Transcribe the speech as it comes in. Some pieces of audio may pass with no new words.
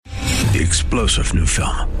The explosive new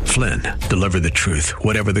film, Flynn, deliver the truth,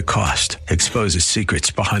 whatever the cost. Exposes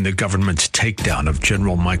secrets behind the government's takedown of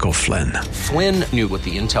General Michael Flynn. Flynn knew what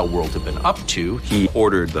the intel world had been up to. He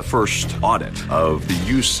ordered the first audit of the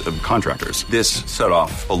use of contractors. This set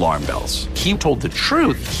off alarm bells. He told the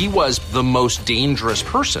truth. He was the most dangerous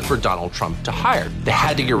person for Donald Trump to hire. They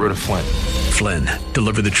had to get rid of Flynn. Flynn,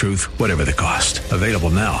 deliver the truth, whatever the cost. Available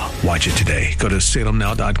now. Watch it today. Go to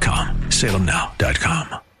salemnow.com.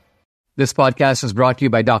 salemnow.com. This podcast is brought to you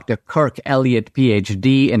by Dr. Kirk Elliott,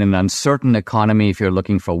 PhD. In an uncertain economy, if you're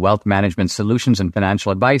looking for wealth management solutions and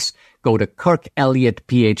financial advice, go to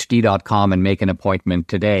kirkelliottphd.com and make an appointment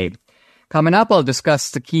today. Coming up, I'll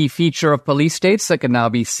discuss the key feature of police states that can now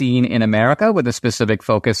be seen in America with a specific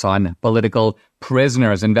focus on political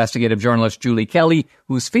prisoners. Investigative journalist Julie Kelly,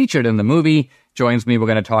 who's featured in the movie, joins me. We're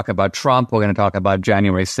going to talk about Trump. We're going to talk about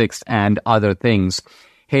January 6th and other things.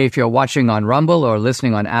 Hey, if you're watching on Rumble or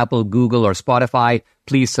listening on Apple, Google, or Spotify,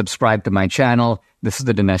 please subscribe to my channel. This is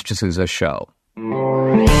the Dinesh D'Souza Show.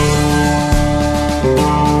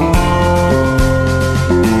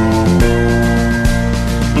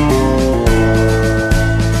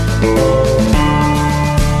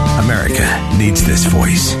 America needs this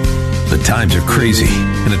voice. The times are crazy.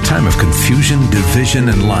 In a time of confusion, division,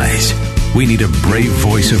 and lies, we need a brave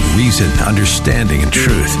voice of reason, understanding, and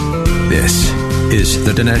truth. This is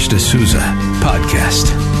the Dinesh D'Souza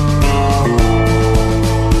Podcast.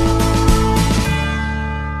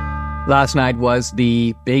 Last night was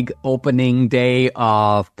the big opening day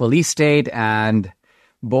of Police State, and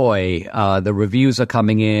boy, the reviews are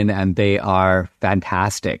coming in, and they are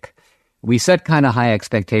fantastic. We set kind of high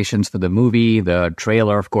expectations for the movie. The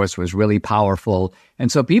trailer, of course, was really powerful.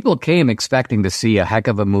 And so people came expecting to see a heck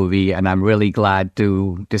of a movie, and I'm really glad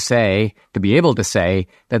to be able to say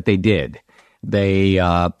that they did.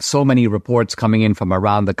 So many reports coming in from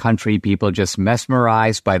around the country, people just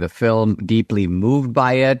mesmerized by the film, deeply moved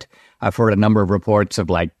by it. I've heard a number of reports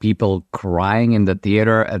of like people crying in the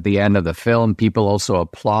theater at the end of the film, people also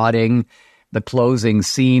applauding. The closing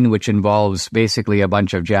scene, which involves basically a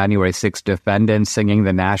bunch of January 6th defendants singing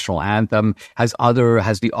the national anthem, has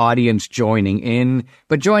the audience joining in,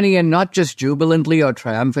 but joining in not just jubilantly or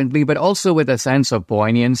triumphantly, but also with a sense of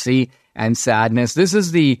poignancy and sadness. This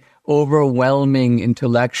is the overwhelming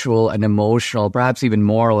intellectual and emotional, perhaps even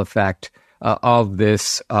moral effect of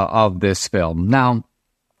this film. Now,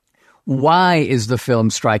 why is the film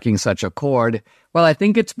striking such a chord? Well, I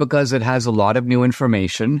think it's because it has a lot of new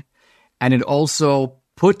information. And it also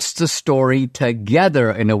puts the story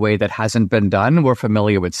together in a way that hasn't been done. We're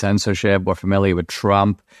familiar with censorship. We're familiar with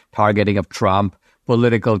Trump, targeting of Trump,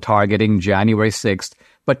 political targeting, January 6th.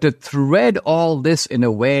 But to thread all this in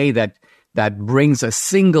a way that brings a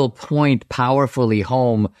single point powerfully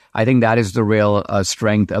home, I think that is the real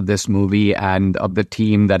strength of this movie and of the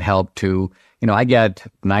team that helped to, I get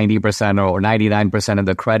 90% or 99% of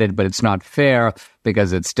the credit, but it's not fair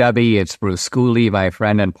because it's Debbie, it's Bruce Schooley, my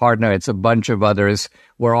friend and partner, it's a bunch of others.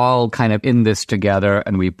 We're all kind of in this together,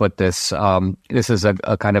 and we put this, this is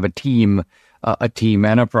a kind of a team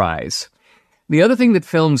enterprise. The other thing that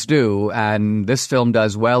films do, and this film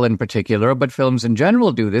does well in particular, but films in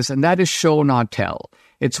general do this, and that is show, not tell.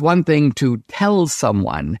 It's one thing to tell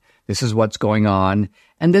someone this is what's going on,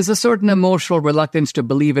 and there's a certain emotional reluctance to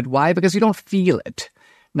believe it. Why? Because you don't feel it.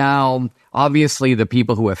 Now, obviously, the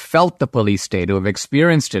people who have felt the police state, who have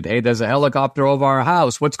experienced it, hey, there's a helicopter over our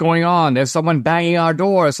house. What's going on? There's someone banging our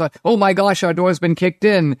door. So, oh my gosh, our door's been kicked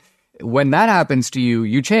in. When that happens to you,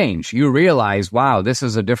 you change. You realize, wow, this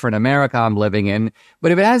is a different America I'm living in.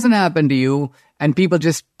 But if it hasn't happened to you and people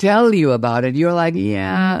just tell you about it, you're like,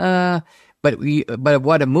 yeah, But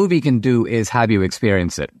what a movie can do is have you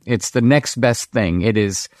experience it. It's the next best thing. It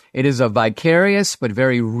is a vicarious but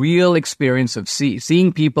very real experience of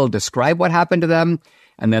seeing people describe what happened to them,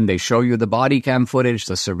 and then they show you the body cam footage,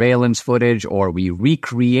 the surveillance footage, or we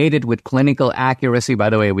recreate it with clinical accuracy. By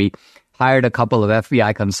the way, we hired a couple of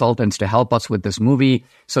FBI consultants to help us with this movie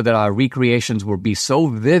so that our recreations will be so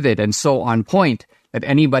vivid and so on point that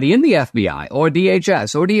anybody in the FBI or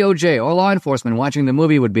DHS or DOJ or law enforcement watching the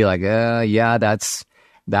movie would be like, yeah,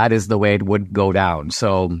 that is the way it would go down.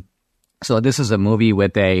 So this is a movie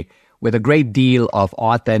with a great deal of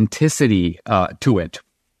authenticity to it.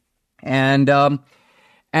 And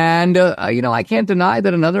I can't deny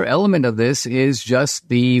that another element of this is just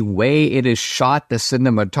the way it is shot, the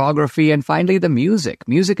cinematography, and finally the music.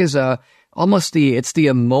 Music is it's the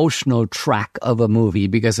emotional track of a movie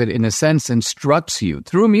because it, in a sense, instructs you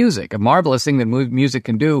through music. A marvelous thing that music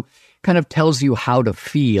can do, kind of tells you how to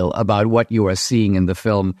feel about what you are seeing in the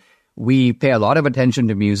film. We pay a lot of attention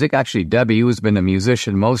to music. Actually, Debbie, who's been a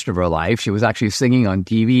musician most of her life, she was actually singing on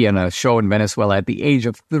TV in a show in Venezuela at the age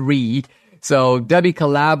of 3. So Debbie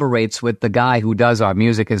collaborates with the guy who does our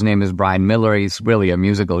music. His name is Brian Miller. He's really a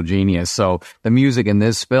musical genius. So the music in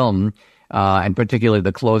this film, and particularly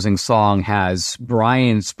the closing song, has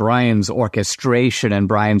Brian's orchestration and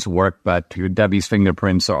Brian's work, but Debbie's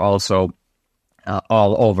fingerprints are also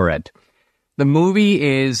all over it. The movie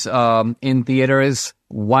is in theaters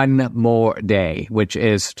one more day, which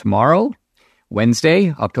is tomorrow,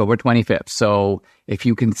 Wednesday, October 25th. So if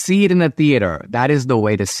you can see it in the theater, that is the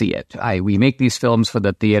way to see it. We make these films for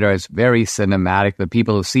the theater. It's very cinematic. The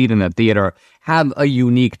people who see it in the theater have a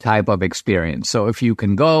unique type of experience. So if you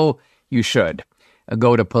can go, you should.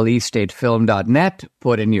 Go to policestatefilm.net,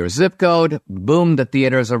 put in your zip code, boom, the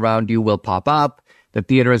theaters around you will pop up. The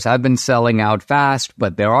theaters have been selling out fast,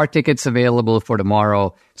 but there are tickets available for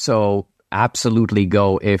tomorrow, so absolutely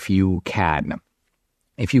go if you can.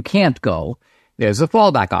 If you can't go, there's a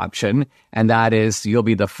fallback option, and that is you'll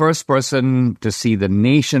be the first person to see the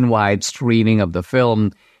nationwide screening of the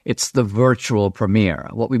film. It's the virtual premiere.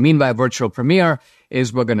 What we mean by a virtual premiere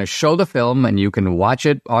is we're going to show the film, and you can watch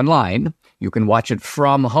it online. You can watch it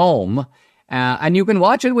from home. And you can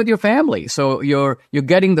watch it with your family. So you're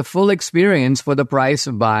getting the full experience for the price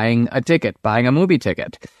of buying a movie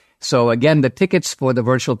ticket. So again, the tickets for the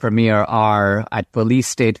virtual premiere are at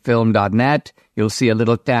policestatefilm.net. You'll see a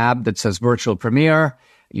little tab that says virtual premiere.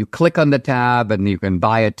 You click on the tab and you can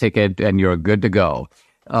buy a ticket and you're good to go.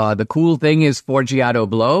 The cool thing is Forgiato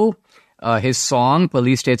Blow. His song,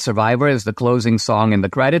 Police State Survivor, is the closing song in the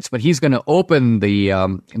credits, but he's going to open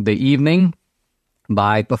the evening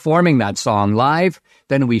by performing that song live.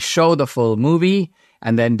 Then we show the full movie,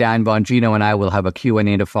 and then Dan Bongino and I will have a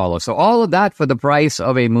Q&A to follow. So all of that for the price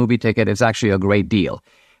of a movie ticket is actually a great deal.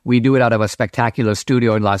 We do it out of a spectacular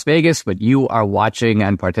studio in Las Vegas, but you are watching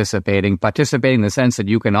and participating in the sense that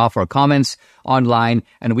you can offer comments online,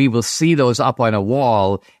 and we will see those up on a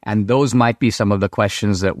wall, and those might be some of the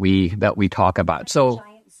questions that we talk about. So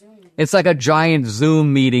it's like a giant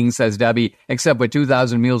Zoom meeting, says Debbie, except with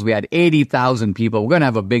 2,000 Mules, we had 80,000 people. We're going to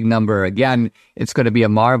have a big number again. It's going to be a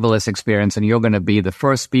marvelous experience, and you're going to be the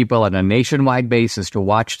first people on a nationwide basis to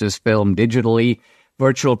watch this film digitally.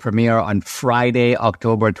 Virtual premiere on Friday,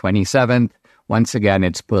 October 27th. Once again,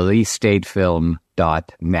 it's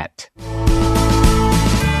policestatefilm.net.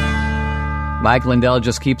 Mike Lindell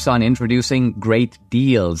just keeps on introducing great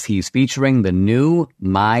deals. He's featuring the new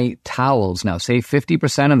My Towels. Now, save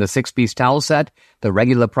 50% on the 6-piece towel set. The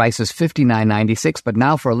regular price is $59.96, but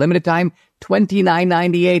now for a limited time,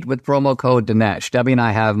 $29.98 with promo code Dinesh. Debbie and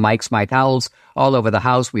I have Mike's My Towels all over the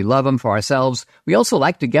house. We love them for ourselves. We also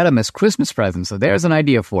like to get them as Christmas presents, so there's an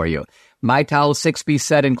idea for you. My Towels 6-piece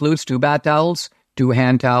set includes 2 bath towels, 2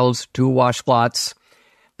 hand towels, 2 washcloths.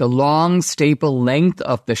 The long staple length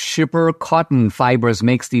of the shipper cotton fibers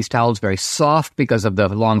makes these towels very soft because of the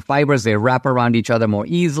long fibers. They wrap around each other more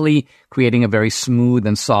easily, creating a very smooth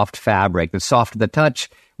and soft fabric that's soft to the touch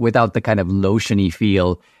without the kind of lotiony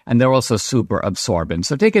feel. And they're also super absorbent.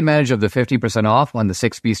 So take advantage of the 50% off on the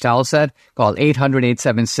 6-piece towel set. Call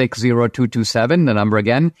 800-876-0227. The number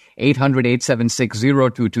again,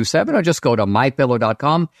 800-876-0227. Or just go to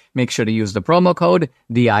mypillow.com. Make sure to use the promo code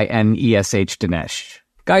DINESH Dinesh.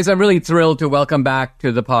 Guys, I'm really thrilled to welcome back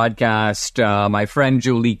to the podcast my friend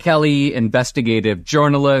Julie Kelly, investigative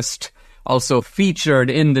journalist, also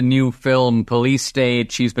featured in the new film Police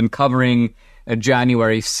State. She's been covering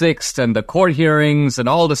January 6th and the court hearings and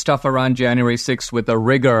all the stuff around January 6th with a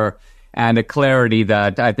rigor and a clarity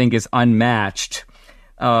that I think is unmatched.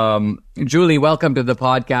 Julie, welcome to the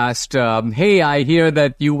podcast. Hey, I hear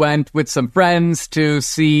that you went with some friends to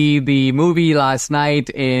see the movie last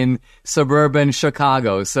night in suburban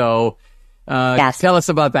Chicago. So yes. Tell us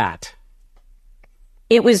about that.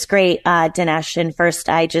 It was great, Dinesh. And first,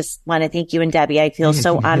 I just want to thank you and Debbie. I feel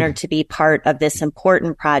so honored to be part of this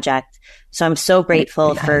important project. So I'm so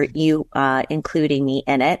grateful for you including me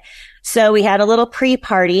in it. So we had a little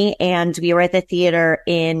pre-party and we were at the theater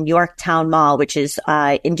in Yorktown Mall, which is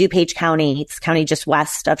in DuPage County. It's county just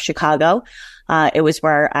west of Chicago. It was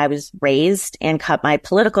where I was raised and cut my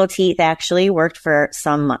political teeth, actually. Worked for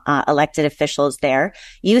some elected officials there.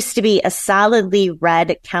 Used to be a solidly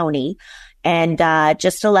red county. And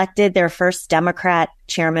just elected their first Democrat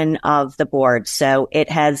chairman of the board. So it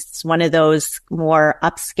has one of those more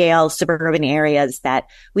upscale suburban areas that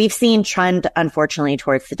we've seen trend, unfortunately,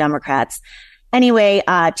 towards the Democrats. Anyway,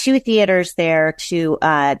 2 theaters there.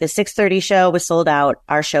 The 6:30 show was sold out.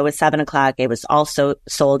 Our show was 7 o'clock. It was also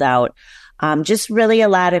sold out. Just really a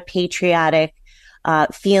lot of patriotic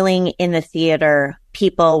feeling in the theater.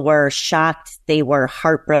 People were shocked. They were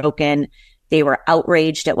heartbroken. They were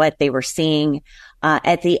outraged at what they were seeing.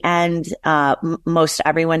 At the end, most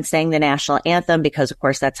everyone sang the national anthem because, of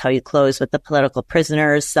course, that's how you close with the political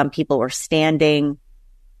prisoners. Some people were standing.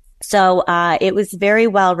 So it was very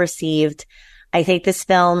well received. I think this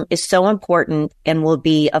film is so important and will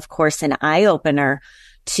be, of course, an eye-opener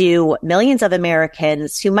to millions of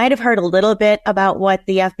Americans who might have heard a little bit about what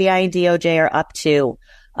the FBI and DOJ are up to.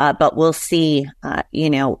 But we'll see,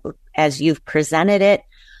 as you've presented it,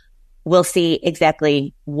 we'll see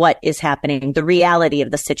exactly what is happening, the reality of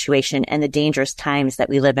the situation and the dangerous times that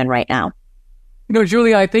we live in right now.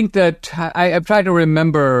 Julia, I think that I've tried to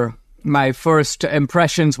remember my first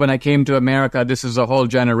impressions when I came to America. This is a whole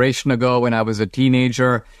generation ago when I was a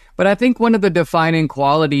teenager. But I think one of the defining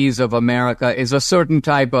qualities of America is a certain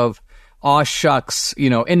type of aw shucks,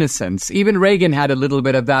 innocence. Even Reagan had a little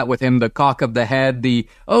bit of that with him, the cock of the head, the,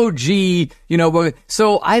 oh, gee,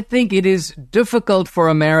 So I think it is difficult for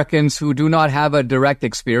Americans who do not have a direct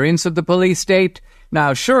experience of the police state.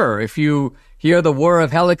 Now, sure, if you hear the whir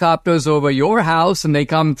of helicopters over your house and they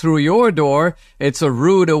come through your door, it's a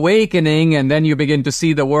rude awakening, and then you begin to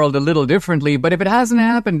see the world a little differently. But if it hasn't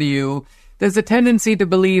happened to you, there's a tendency to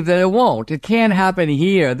believe that it won't. It can't happen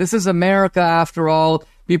here. This is America, after all.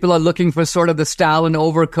 People are looking for sort of the Stalin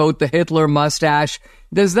overcoat, the Hitler mustache.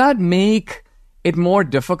 Does that make it more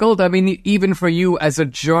difficult? I mean, even for you as a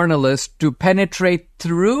journalist to penetrate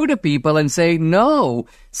through to people and say, no,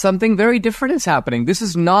 something very different is happening. This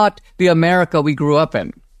is not the America we grew up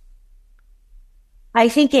in. I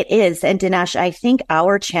think it is. And Dinesh, I think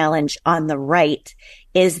our challenge on the right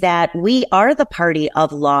is that we are the party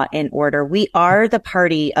of law and order. We are the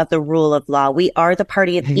party of the rule of law. We are the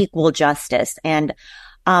party of equal justice. And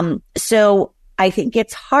so I think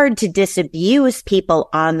it's hard to disabuse people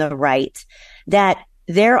on the right that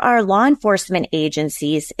there are law enforcement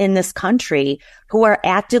agencies in this country who are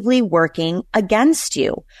actively working against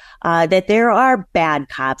you, that there are bad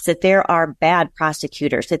cops, that there are bad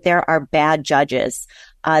prosecutors, that there are bad judges.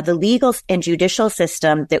 The legal and judicial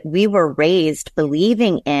system that we were raised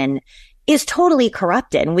believing in is totally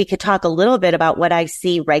corrupted. And we could talk a little bit about what I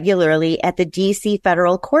see regularly at the DC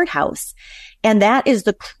federal courthouse. And that is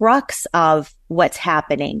the crux of what's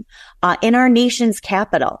happening in our nation's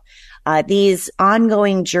capital. These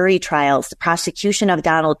ongoing jury trials, the prosecution of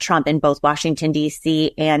Donald Trump in both Washington,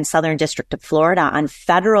 D.C. and Southern District of Florida on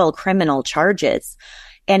federal criminal charges.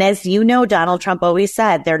 And as you know, Donald Trump always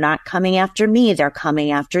said, they're not coming after me, they're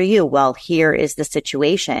coming after you. Well, here is the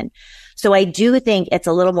situation. So I do think it's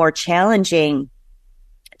a little more challenging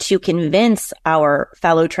to convince our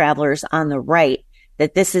fellow travelers on the right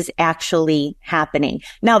that this is actually happening.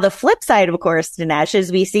 Now, the flip side, of course, Dinesh,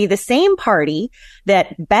 is we see the same party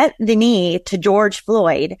that bent the knee to George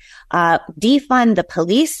Floyd, defund the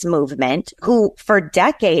police movement, who for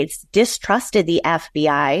decades distrusted the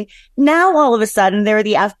FBI. Now, all of a sudden, they're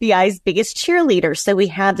the FBI's biggest cheerleaders. So we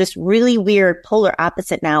have this really weird polar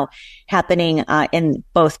opposite now happening in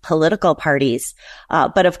both political parties.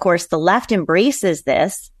 But of course, the left embraces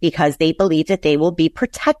this because they believe that they will be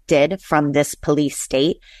protected from this police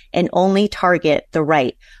state and only target the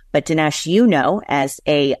right. But Dinesh, you know, as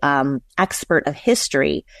a expert of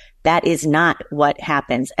history, that is not what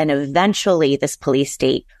happens. And eventually this police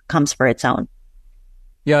state comes for its own.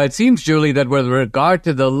 Yeah, it seems, Julie, that with regard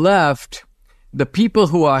to the left, the people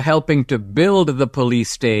who are helping to build the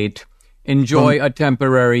police state enjoy a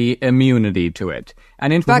temporary immunity to it.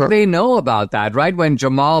 And in fact, they know about that, right? When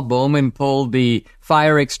Jamal Bowman pulled the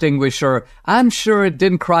fire extinguisher, I'm sure it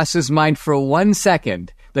didn't cross his mind for 1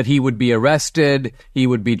 second that he would be arrested, he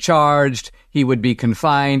would be charged, he would be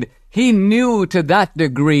confined. He knew to that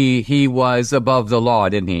degree he was above the law,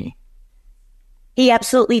 didn't he? He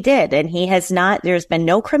absolutely did. And he has not, there's been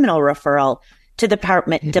no criminal referral to the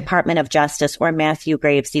Department of Justice or Matthew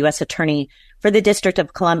Graves, the U.S. Attorney for the District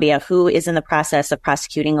of Columbia, who is in the process of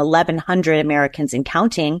prosecuting 1,100 Americans and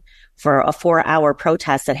counting for a 4-hour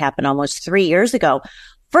protest that happened almost 3 years ago.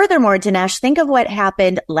 Furthermore, Dinesh, think of what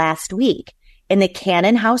happened last week in the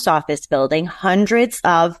Cannon House office building. Hundreds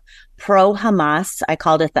of pro-Hamas, I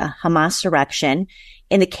called it the Hamas insurrection,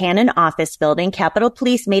 in the Cannon office building. Capitol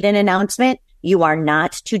Police made an announcement. You are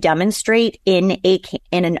not to demonstrate in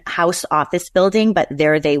an house office building, but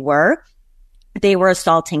there they were. They were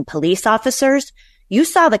assaulting police officers. You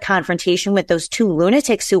saw the confrontation with those two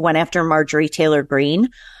lunatics who went after Marjorie Taylor Greene.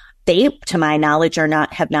 They, to my knowledge,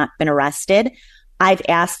 have not been arrested. I've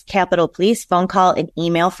asked Capitol Police phone call and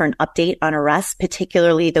email for an update on arrests,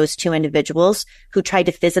 particularly those two individuals who tried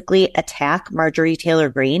to physically attack Marjorie Taylor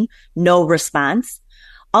Greene. No response.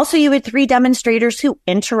 Also, you had 3 demonstrators who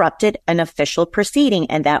interrupted an official proceeding,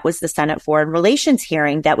 and that was the Senate Foreign Relations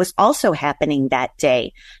hearing that was also happening that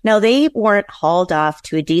day. Now, they weren't hauled off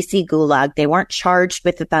to a DC gulag. They weren't charged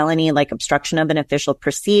with a felony like obstruction of an official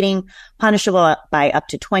proceeding, punishable by up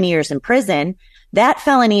to 20 years in prison. That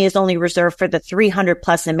felony is only reserved for the 300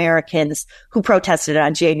 plus Americans who protested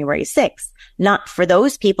on January 6th, not for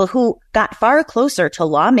those people who got far closer to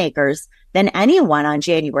lawmakers than anyone on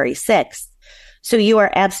January 6th. So you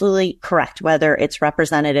are absolutely correct, whether it's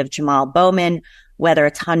Representative Jamal Bowman, whether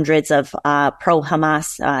it's hundreds of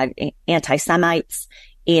pro-Hamas anti-Semites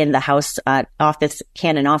in the House office,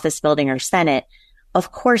 Cannon office building or Senate.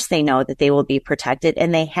 Of course they know that they will be protected,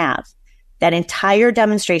 and they have. That entire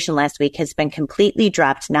demonstration last week has been completely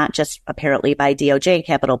dropped, not just apparently by DOJ and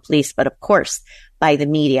Capitol Police, but of course by the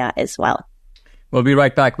media as well. We'll be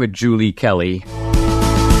right back with Julie Kelly.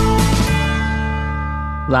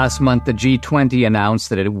 Last month, the G20 announced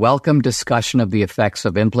that it welcomed discussion of the effects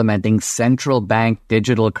of implementing central bank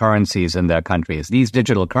digital currencies in their countries. These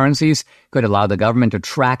digital currencies could allow the government to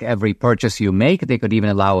track every purchase you make. They could even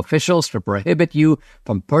allow officials to prohibit you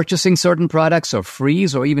from purchasing certain products or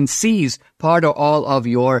freeze or even seize part or all of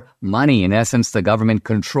your money. In essence, the government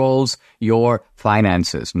controls your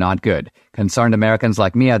finances. Not good. Concerned Americans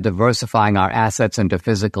like me are diversifying our assets into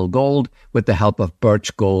physical gold with the help of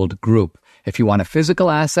Birch Gold Group. If you want a physical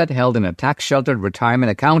asset held in a tax-sheltered retirement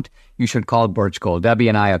account, you should call Birch Gold. Debbie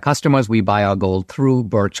and I are customers. We buy our gold through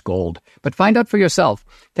Birch Gold. But find out for yourself.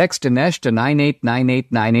 Text Dinesh to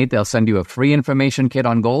 989898. They'll send you a free information kit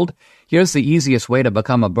on gold. Here's the easiest way to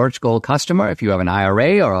become a Birch Gold customer. If you have an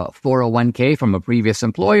IRA or a 401k from a previous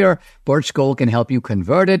employer, Birch Gold can help you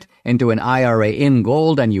convert it into an IRA in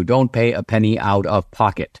gold, and you don't pay a penny out of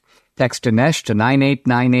pocket. Text Dinesh to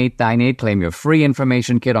 989898. Claim your free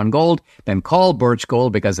information kit on gold. Then call Birch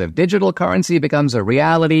Gold, because if digital currency becomes a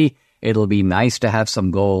reality, it'll be nice to have some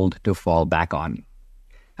gold to fall back on.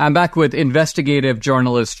 I'm back with investigative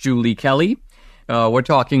journalist Julie Kelly. We're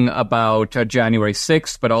talking about January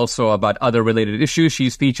 6th, but also about other related issues.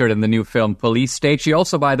 She's featured in the new film Police State. She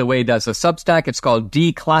also, by the way, does a Substack. It's called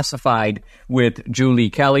Declassified with Julie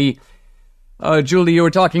Kelly. Julie, you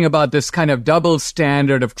were talking about this kind of double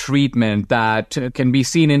standard of treatment that can be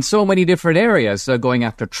seen in so many different areas. Going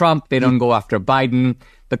after Trump, they don't go after Biden.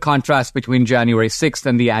 The contrast between January 6th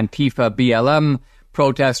and the Antifa BLM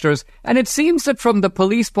protesters. And it seems that from the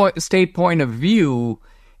police state point of view,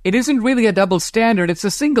 it isn't really a double standard. It's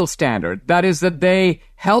a single standard. That is that they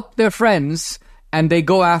help their friends and they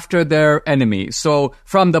go after their enemies. So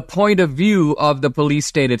from the point of view of the police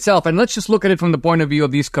state itself, and let's just look at it from the point of view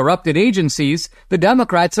of these corrupted agencies, the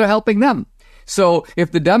Democrats are helping them. So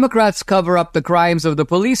if the Democrats cover up the crimes of the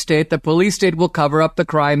police state will cover up the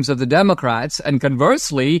crimes of the Democrats. And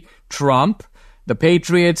conversely, Trump, the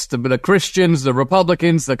patriots, the Christians, the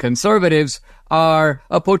Republicans, the conservatives are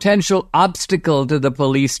a potential obstacle to the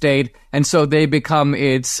police state, and so they become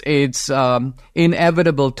its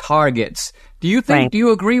inevitable targets. Do you think? Right. Do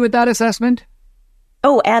you agree with that assessment?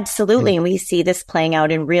 Oh, absolutely. And we see this playing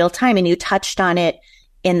out in real time. And you touched on it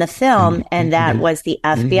in the film, and that was the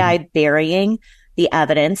FBI burying the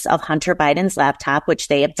evidence of Hunter Biden's laptop, which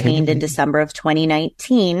they obtained in December of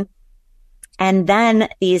 2019. And then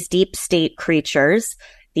these deep state creatures,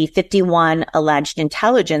 the 51 alleged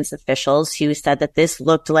intelligence officials who said that this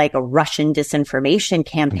looked like a Russian disinformation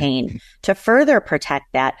campaign to further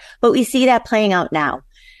protect that. But we see that playing out now.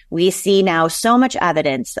 We see now so much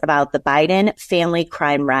evidence about the Biden family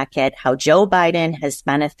crime racket, how Joe Biden has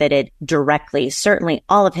benefited directly, certainly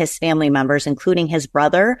all of his family members, including his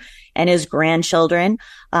brother and his grandchildren,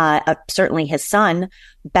 certainly his son,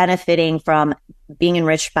 benefiting from being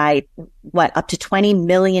enriched by up to $20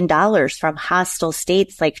 million from hostile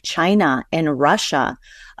states like China and Russia,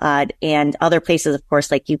 and other places, of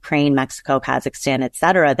course, like Ukraine, Mexico, Kazakhstan, et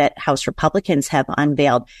cetera, that House Republicans have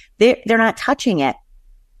unveiled. They're not touching it.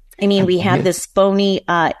 I mean, we have this phony,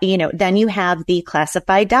 then you have the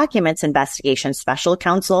classified documents investigation, special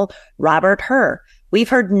counsel Robert Hur. We've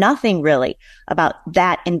heard nothing really about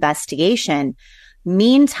that investigation.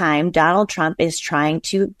 Meantime, Donald Trump is trying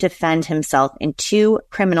to defend himself in 2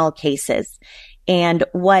 criminal cases. And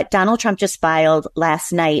what Donald Trump just filed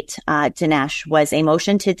last night, Dinesh, was a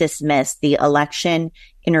motion to dismiss the election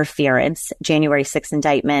interference, January 6th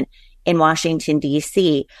indictment in Washington,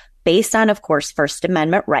 D.C., based on, of course, First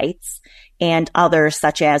Amendment rights and others,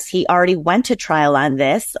 such as he already went to trial on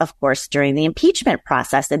this, of course, during the impeachment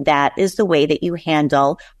process. And that is the way that you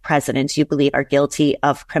handle presidents you believe are guilty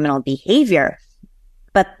of criminal behavior.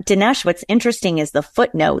 But Dinesh, what's interesting is the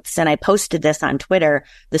footnotes, and I posted this on Twitter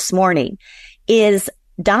this morning, is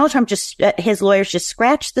Donald Trump his lawyers just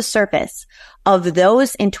scratched the surface of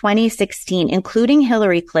those in 2016, including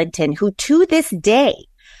Hillary Clinton, who to this day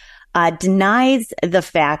denies the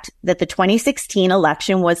fact that the 2016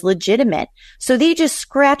 election was legitimate. So they just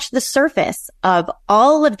scratched the surface of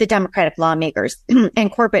all of the Democratic lawmakers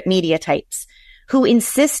and corporate media types who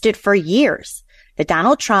insisted for years that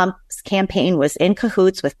Donald Trump's campaign was in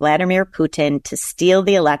cahoots with Vladimir Putin to steal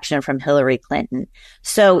the election from Hillary Clinton.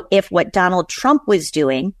 So if what Donald Trump was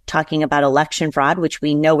doing, talking about election fraud, which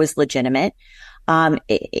we know is legitimate,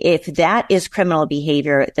 if that is criminal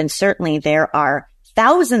behavior, then certainly there are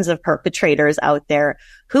thousands of perpetrators out there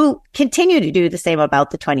who continue to do the same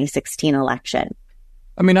about the 2016 election.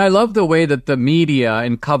 I mean, I love the way that the media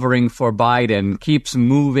in covering for Biden keeps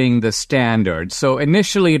moving the standard. So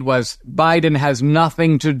initially it was Biden has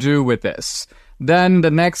nothing to do with this. Then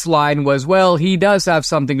the next line was, well, he does have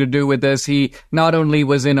something to do with this. He not only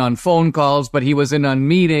was in on phone calls, but he was in on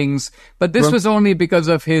meetings. But this was only because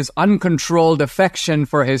of his uncontrolled affection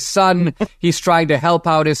for his son. He's trying to help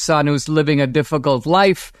out his son who's living a difficult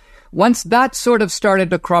life. Once that sort of started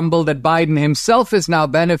to crumble, that Biden himself is now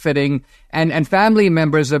benefiting and family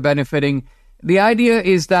members are benefiting, the idea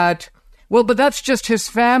is that, well, but that's just his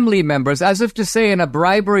family members, as if to say in a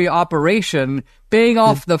bribery operation, paying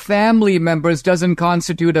off the family members doesn't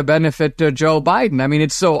constitute a benefit to Joe Biden. I mean,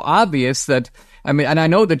 it's so obvious that, and I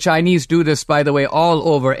know the Chinese do this, by the way, all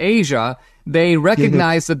over Asia. They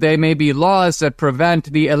recognize that there may be laws that prevent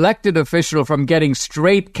the elected official from getting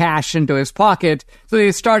straight cash into his pocket. So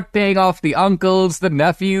they start paying off the uncles, the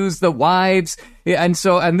nephews, the wives. And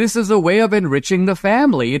this is a way of enriching the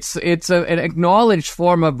family. It's an acknowledged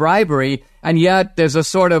form of bribery. And yet there's a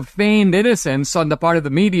sort of feigned innocence on the part of the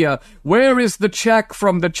media. Where is the check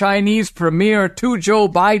from the Chinese premier to Joe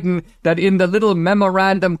Biden that in the little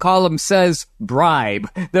memorandum column says bribe?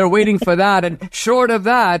 They're waiting for that. And short of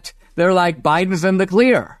that, they're like, Biden's in the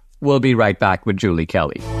clear. We'll be right back with Julie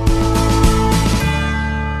Kelly.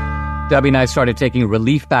 Debbie and I started taking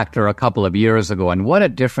Relief Factor a couple of years ago, and what a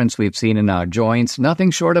difference we've seen in our joints. Nothing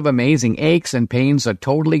short of amazing. Aches and pains are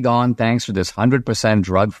totally gone thanks to this 100%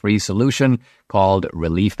 drug-free solution called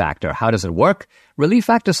Relief Factor. How does it work? Relief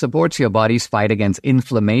Factor supports your body's fight against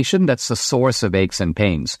inflammation that's the source of aches and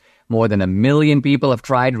pains. More than 1 million people have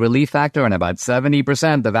tried Relief Factor, and about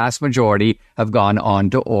 70%, the vast majority, have gone on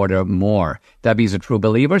to order more. Debbie's a true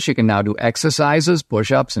believer. She can now do exercises,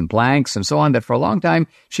 push-ups, and planks, and so on that for a long time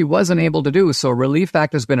she wasn't able to do. So Relief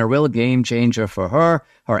Factor has been a real game changer for her,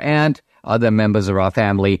 her aunt, other members of our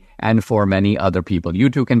family, and for many other people. You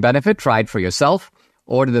too can benefit. Try it for yourself.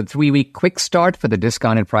 Order the 3-week quick start for the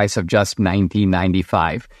discounted price of just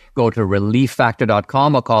 $19.95. Go to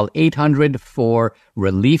relieffactor.com or call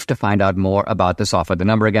 800-4-RELIEF to find out more about this offer. The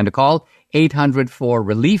number again to call,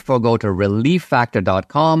 800-4-RELIEF, or go to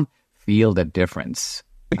relieffactor.com. Feel the difference.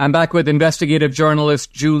 I'm back with investigative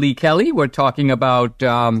journalist Julie Kelly. We're talking about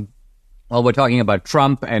Trump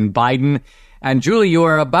and Biden. And Julie, you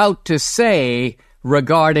are about to say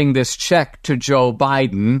regarding this check to Joe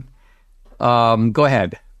Biden. Go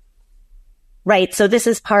ahead. Right. So this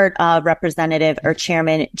is part of Representative or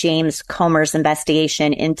Chairman James Comer's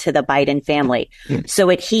investigation into the Biden family. So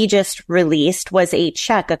what he just released was a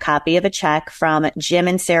copy of a check from Jim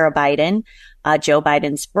and Sarah Biden, Joe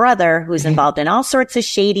Biden's brother, who's involved in all sorts of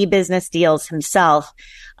shady business deals himself,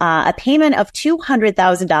 a payment of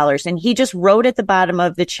 $200,000. And he just wrote at the bottom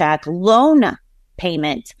of the check, loan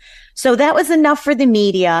payment. So that was enough for the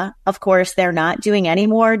media. Of course, they're not doing any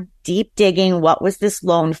more deep digging. What was this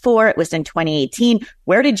loan for? It was in 2018.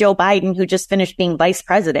 Where did Joe Biden, who just finished being vice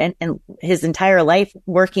president and his entire life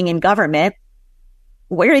working in government,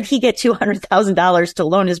 where did he get $200,000 to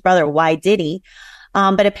loan his brother? Why did he?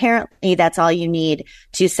 But apparently that's all you need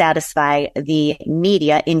to satisfy the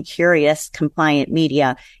media, incurious, compliant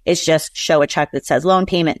media, is just show a check that says loan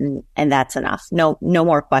payment, and that's enough. No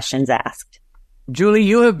more questions asked. Julie,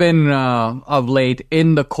 you have been of late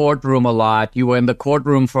in the courtroom a lot. You were in the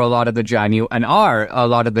courtroom for a lot of the January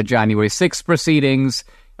 6th proceedings.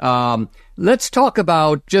 Let's talk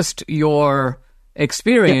about just your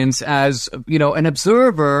experience as, an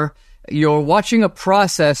observer. You're watching a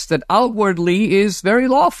process that outwardly is very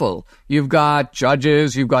lawful. You've got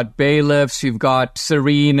judges, you've got bailiffs, you've got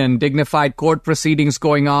serene and dignified court proceedings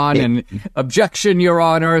going on, and objection, Your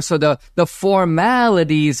Honor. So the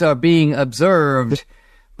formalities are being observed.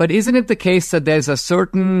 But isn't it the case that there's a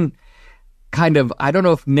certain kind of, I don't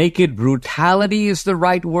know if naked brutality is the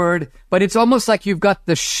right word, but it's almost like you've got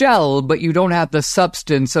the shell, but you don't have the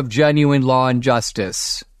substance of genuine law and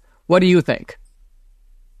justice. What do you think?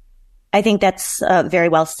 I think that's very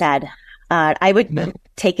well said. I would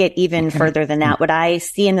take it even further than that. What I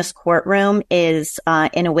see in this courtroom is,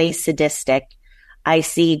 in a way, sadistic. I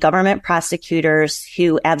see government prosecutors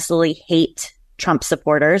who absolutely hate Trump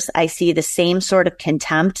supporters. I see the same sort of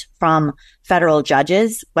contempt from federal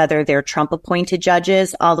judges, whether they're Trump-appointed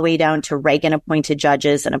judges all the way down to Reagan-appointed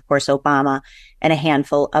judges, and of course Obama and a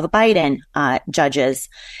handful of Biden judges.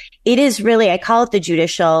 It is really, I call it the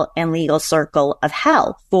judicial and legal circle of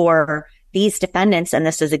hell for these defendants, and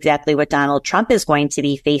this is exactly what Donald Trump is going to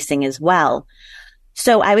be facing as well.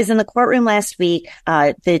 So I was in the courtroom last week,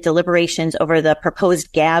 the deliberations over the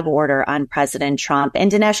proposed gag order on President Trump. And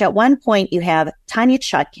Dinesh, at one point you have Tanya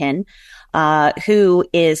Chutkan, who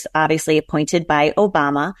is obviously appointed by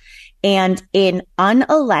Obama, and an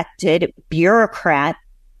unelected bureaucrat,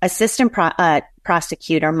 assistant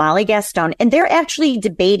prosecutor, Molly Gaston, and they're actually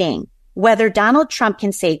debating whether Donald Trump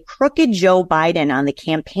can say crooked Joe Biden on the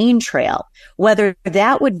campaign trail, whether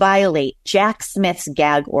that would violate Jack Smith's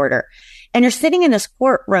gag order. And you're sitting in this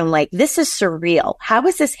courtroom like, this is surreal. How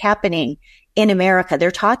is this happening in America?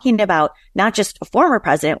 They're talking about not just a former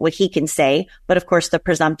president, what he can say, but of course the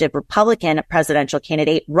presumptive Republican presidential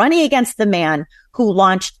candidate running against the man who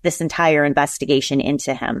launched this entire investigation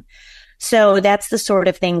into him. So that's the sort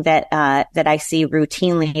of thing that I see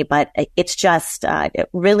routinely, but it's just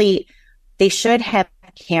really, they should have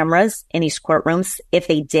cameras in these courtrooms. If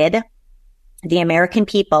they did, the American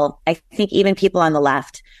people, I think even people on the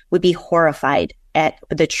left, would be horrified at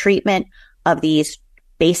the treatment of these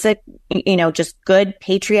basic, just good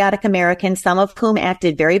patriotic Americans, some of whom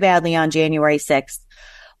acted very badly on January 6th,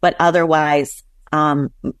 but otherwise,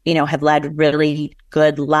 have led really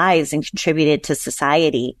good lives and contributed to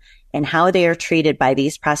society. And how they are treated by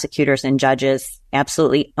these prosecutors and judges,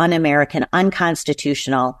 absolutely un-American,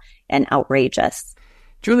 unconstitutional, and outrageous.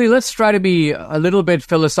 Julie, let's try to be a little bit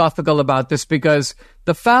philosophical about this, because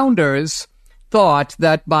the founders thought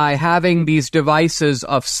that by having these devices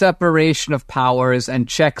of separation of powers and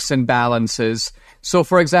checks and balances, so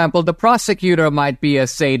for example, the prosecutor might be a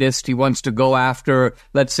sadist. He wants to go after,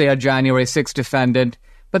 let's say, a January 6th defendant.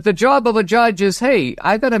 But the job of a judge is, hey,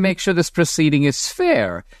 I got to make sure this proceeding is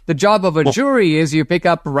fair. The job of a jury is you pick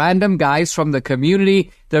up random guys from the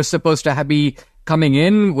community. They're supposed to be coming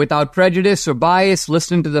in without prejudice or bias,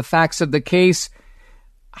 listening to the facts of the case.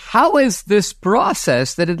 How is this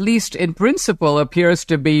process that, at least in principle, appears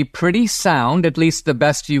to be pretty sound, at least the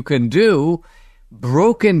best you can do,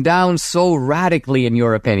 broken down so radically, in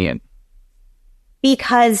your opinion?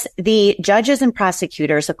 Because the judges and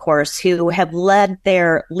prosecutors, of course, who have lived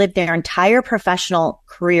their entire professional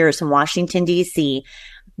careers in Washington, D.C.,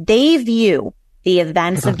 they view the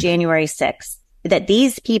events of January 6th, that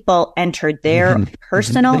these people entered their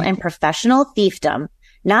personal and professional fiefdom.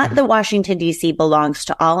 Not that Washington, D.C. belongs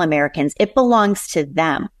to all Americans. It belongs to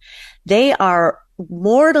them. They are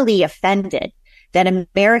mortally offended that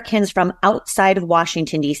Americans from outside of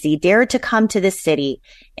Washington, D.C. dared to come to this city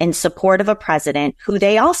in support of a president who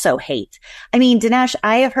they also hate. I mean, Dinesh,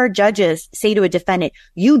 I have heard judges say to a defendant,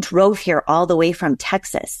 you drove here all the way from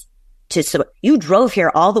Texas you drove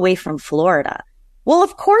here all the way from Florida. Well,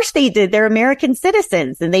 of course they did. They're American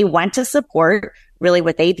citizens, and they went to support really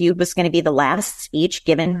what they viewed was going to be the last speech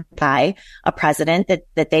given by a president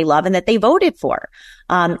that they love and that they voted for.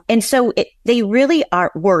 And so they really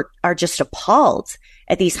are just appalled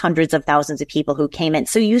at these hundreds of thousands of people who came in.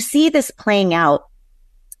 So you see this playing out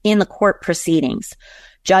in the court proceedings.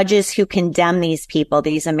 Judges who condemn these people,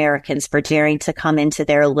 these Americans, for daring to come into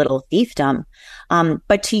their little fiefdom.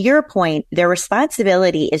 But to your point, their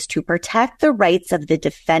responsibility is to protect the rights of the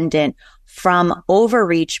defendant from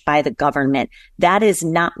overreach by the government. That is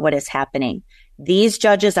not what is happening. These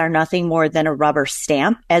judges are nothing more than a rubber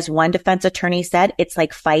stamp. As one defense attorney said, it's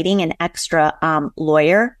like fighting an extra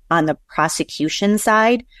lawyer on the prosecution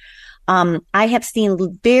side. I have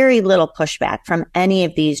seen very little pushback from any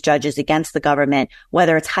of these judges against the government,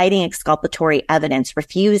 whether it's hiding exculpatory evidence,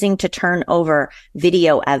 refusing to turn over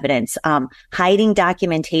video evidence, hiding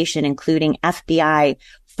documentation, including FBI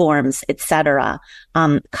forms, etc.,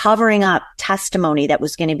 covering up testimony that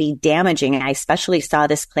was going to be damaging. And I especially saw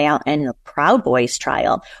this play out in the Proud Boys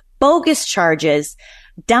trial. Bogus charges,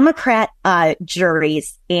 Democrat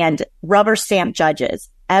juries, and rubber stamp judges.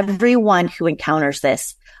 Everyone who encounters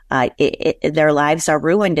this, their lives are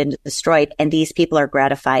ruined and destroyed, and these people are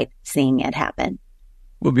gratified seeing it happen.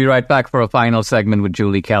 We'll be right back for a final segment with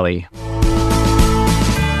Julie Kelly.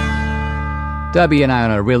 Debbie and I are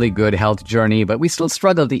on a really good health journey, but we still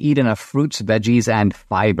struggle to eat enough fruits, veggies, and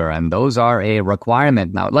fiber, and those are a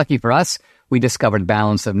requirement. Now, lucky for us, we discovered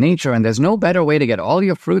Balance of Nature, and there's no better way to get all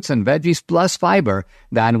your fruits and veggies plus fiber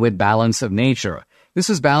than with Balance of Nature. This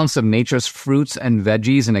is Balance of Nature's fruits and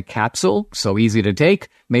veggies in a capsule, so easy to take,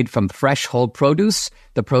 made from fresh whole produce.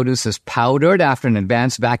 The produce is powdered after an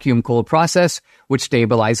advanced vacuum cold process, which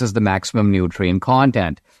stabilizes the maximum nutrient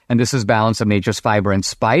content. And this is Balance of Nature's Fiber and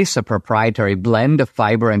Spice, a proprietary blend of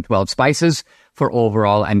fiber and 12 spices for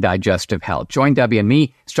overall and digestive health. Join Debbie and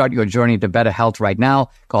me. Start your journey to better health right now.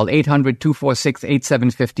 Call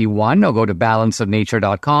 800-246-8751 or go to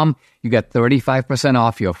balanceofnature.com. You get 35%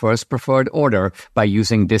 off your first preferred order by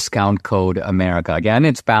using discount code America. Again,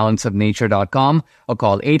 it's balanceofnature.com or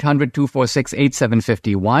call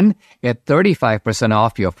 800-246-8751. Get 35%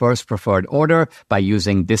 off your first preferred order by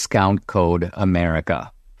using discount code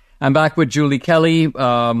America. I'm back with Julie Kelly.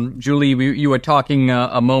 Julie, you were talking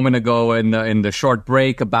a moment ago in the short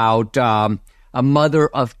break about a mother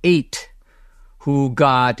of 8 who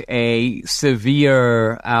got a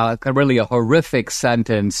severe, really a horrific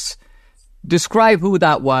sentence. Describe who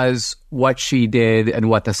that was, what she did, and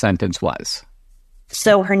what the sentence was.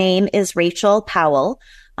 So her name is Rachel Powell.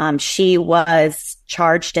 She was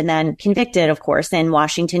charged and then convicted, of course, in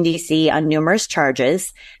Washington, D.C. on numerous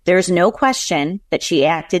charges. There's no question that she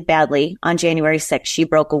acted badly on January 6th. She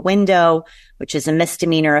broke a window, which is a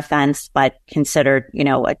misdemeanor offense, but considered,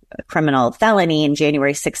 a criminal felony in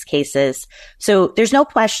January 6th cases. So there's no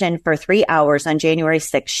question for 3 hours on January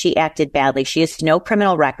 6th, she acted badly. She has no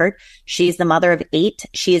criminal record. She's the mother of 8.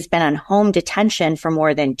 She has been on home detention for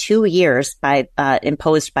more than 2 years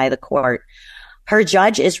imposed by the court. Her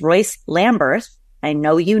judge is Royce Lamberth. I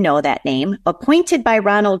know you know that name. Appointed by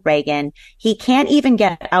Ronald Reagan. He can't even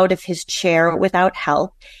get out of his chair without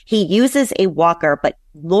help. He uses a walker, but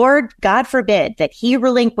Lord, God forbid that he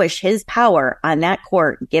relinquish his power on that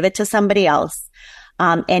court, give it to somebody else.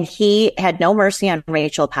 And he had no mercy on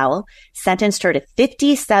Rachel Powell, sentenced her to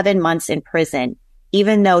 57 months in prison,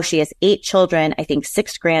 even though she has 8 children, I think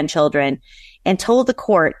 6 grandchildren, and told the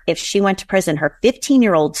court if she went to prison, her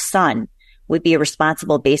 15-year-old son would be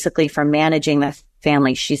responsible basically for managing the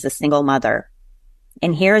family. She's a single mother.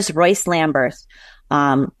 And here's Royce Lamberth,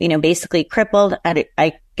 basically crippled.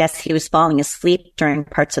 I guess he was falling asleep during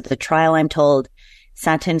parts of the trial, I'm told,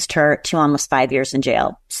 sentenced her to almost 5 years in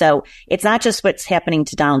jail. So it's not just what's happening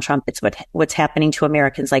to Donald Trump. It's what's happening to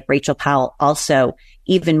Americans like Rachel Powell, also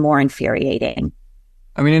even more infuriating.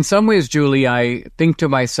 I mean, in some ways, Julie, I think to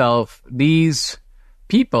myself, these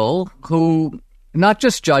people who, not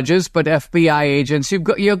just judges, but FBI agents,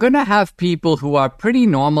 you're going to have people who are pretty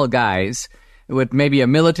normal guys with maybe a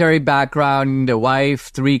military background, a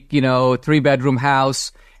wife, 3-bedroom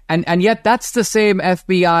house. And yet that's the same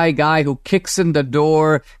FBI guy who kicks in the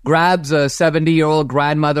door, grabs a 70-year-old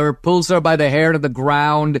grandmother, pulls her by the hair to the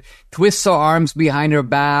ground, twists her arms behind her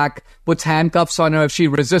back, puts handcuffs on her. If she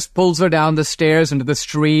resists, pulls her down the stairs into the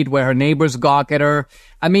street where her neighbors gawk at her.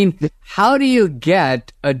 I mean, how do you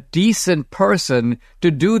get a decent person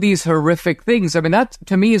to do these horrific things? I mean, that,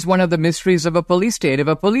 to me, is one of the mysteries of a police state. If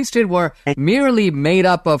a police state were merely made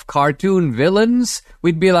up of cartoon villains,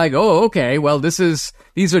 we'd be like, oh, okay, well,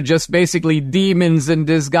 these are just basically demons in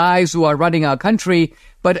disguise who are running our country.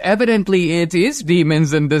 But evidently it is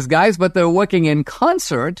demons in disguise, but they're working in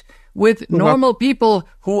concert with normal people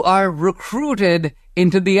who are recruited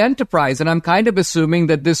into the enterprise. And I'm kind of assuming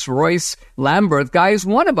that this Royce Lamberth guy is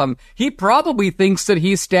one of them. He probably thinks that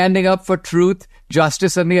he's standing up for truth,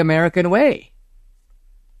 justice, and the American way.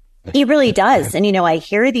 He really does. And, I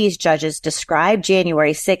hear these judges describe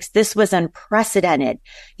January 6th. This was unprecedented.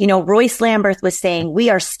 Royce Lamberth was saying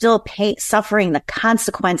we are still suffering the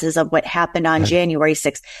consequences of what happened on January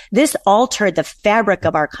 6th. This altered the fabric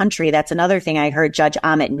of our country. That's another thing I heard Judge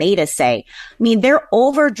Amit Mehta say. I mean, their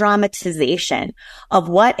over-dramatization of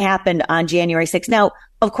what happened on January 6th. Now,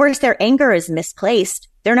 of course, their anger is misplaced.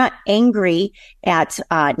 They're not angry at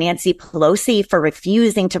Nancy Pelosi for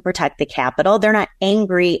refusing to protect the Capitol. They're not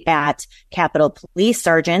angry at Capitol Police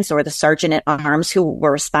sergeants or the sergeant at arms who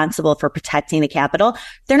were responsible for protecting the Capitol.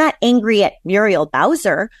 They're not angry at Muriel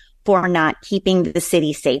Bowser for not keeping the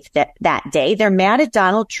city safe that day. They're mad at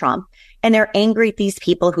Donald Trump, and they're angry at these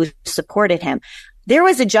people who supported him. There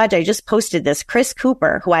was a judge, I just posted this, Chris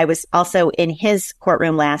Cooper, who I was also in his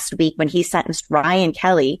courtroom last week when he sentenced Ryan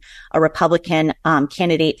Kelly, a Republican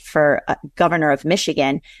candidate for governor of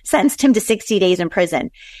Michigan, sentenced him to 60 days in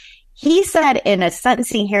prison. He said in a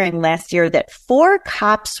sentencing hearing last year that 4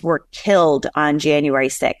 cops were killed on January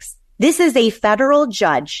 6th. This is a federal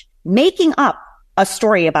judge making up a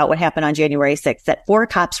story about what happened on January 6th, that 4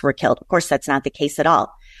 cops were killed. Of course, that's not the case at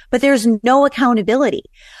all. But there's no accountability.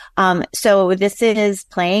 So this is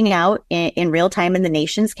playing out in real time in the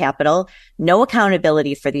nation's capital. No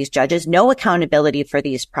accountability for these judges, no accountability for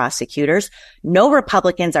these prosecutors. No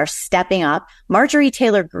Republicans are stepping up. Marjorie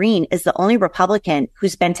Taylor Greene is the only Republican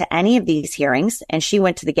who's been to any of these hearings, and she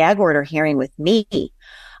went to the gag order hearing with me.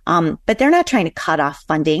 But they're not trying to cut off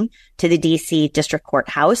funding to the DC District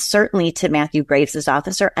Courthouse, certainly to Matthew Graves'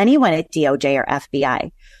 office or anyone at DOJ or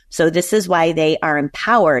FBI. So this is why they are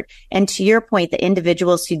empowered. And to your point, the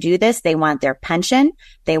individuals who do this, they want their pension,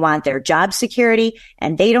 they want their job security,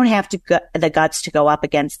 and they don't have the guts to go up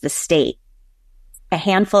against the state. A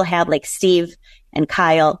handful have, like Steve and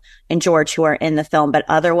Kyle and George, who are in the film, but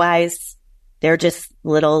otherwise they're just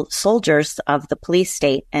little soldiers of the police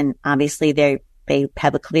state. And obviously they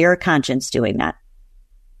have a clear conscience doing that.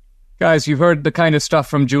 Guys, you've heard the kind of stuff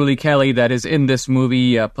from Julie Kelly that is in this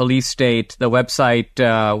movie, Police State, the website,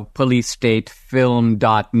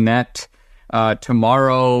 policestatefilm.net.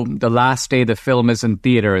 Tomorrow, the last day the film is in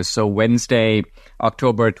theaters, so Wednesday,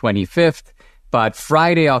 October 25th. But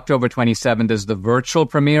Friday, October 27th is the virtual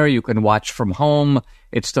premiere. You can watch from home.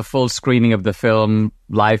 It's the full screening of the film,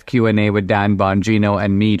 live Q&A with Dan Bongino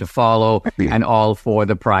and me to follow, and all for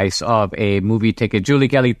the price of a movie ticket. Julie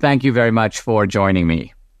Kelly, thank you very much for joining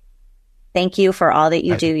me. Thank you for all that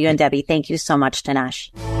you do, you and Debbie. Thank you so much,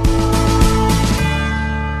 Dinesh.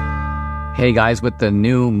 Hey guys, with the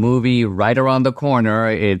new movie right around the corner,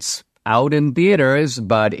 it's out in theaters,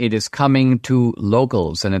 but it is coming to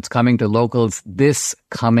locals, and it's coming to locals this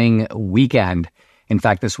coming weekend. In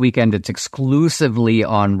fact, this weekend it's exclusively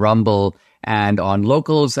on Rumble and on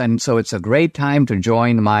Locals, and so it's a great time to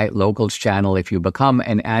join my Locals channel. If you become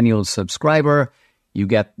an annual subscriber, you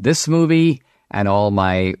get this movie and all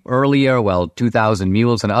my earlier, 2000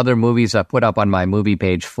 Mules and other movies I put up on my movie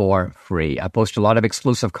page for free. I post a lot of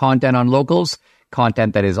exclusive content on Locals,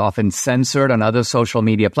 content that is often censored on other social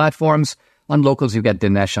media platforms. On Locals, you get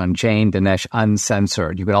Dinesh Unchained, Dinesh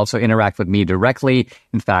Uncensored. You can also interact with me directly.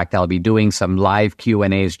 In fact, I'll be doing some live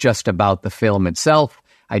Q&As just about the film itself.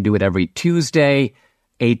 I do it every Tuesday,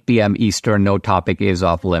 8 p.m. Eastern. No topic is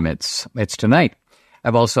off limits. It's tonight.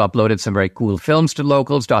 I've also uploaded some very cool films to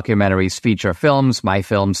Locals, documentaries, feature films, my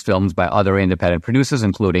films, films by other independent producers,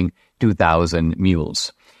 including 2000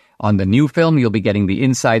 Mules. On the new film, you'll be getting the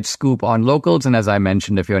inside scoop on Locals, and as I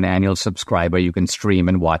mentioned, if you're an annual subscriber, you can stream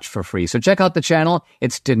and watch for free. So check out the channel.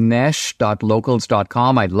 It's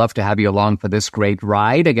dinesh.locals.com. I'd love to have you along for this great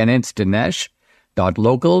ride. Again, it's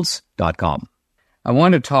dinesh.locals.com. I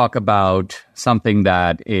want to talk about something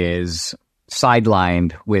that is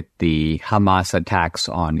sidelined with the Hamas attacks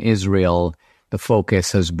on Israel. The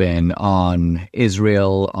focus has been on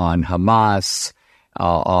Israel, on Hamas,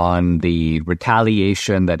 on the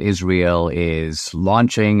retaliation that Israel is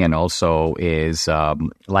launching and also is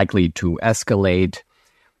likely to escalate.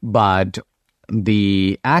 But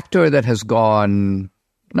the actor that has gone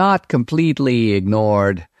not completely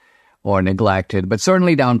ignored or neglected, but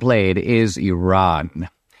certainly downplayed, is Iran.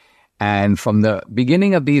 And from the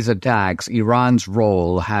beginning of these attacks, Iran's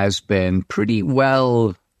role has been pretty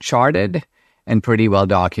well charted and pretty well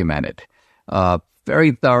documented.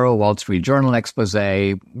 Very thorough Wall Street Journal expose,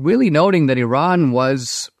 really noting that Iran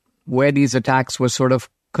was where these attacks were sort of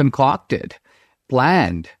concocted,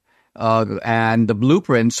 planned, and the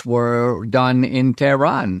blueprints were done in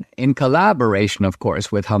Tehran, in collaboration, of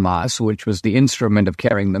course, with Hamas, which was the instrument of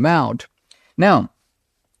carrying them out. Now,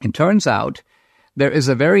 it turns out there is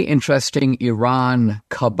a very interesting Iran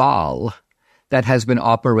cabal that has been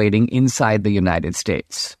operating inside the United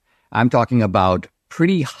States. I'm talking about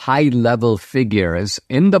pretty high-level figures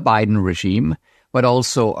in the Biden regime, but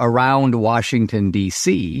also around Washington,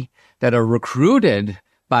 D.C., that are recruited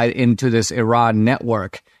into this Iran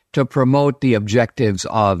network to promote the objectives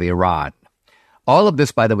of Iran. All of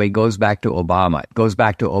this, by the way, goes back to Obama. It goes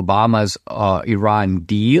back to Obama's Iran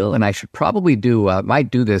deal, and I should probably might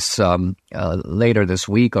do this later this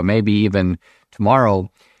week or maybe even tomorrow.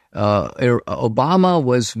 Obama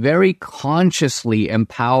was very consciously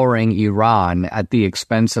empowering Iran at the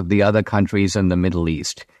expense of the other countries in the Middle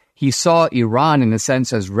East. He saw Iran, in a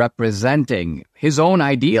sense, as representing his own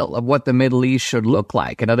ideal of what the Middle East should look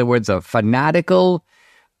like. In other words, a fanatical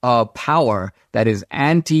power that is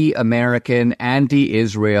anti-American,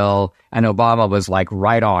 anti-Israel, and Obama was like,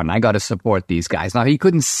 right on, I got to support these guys. Now, he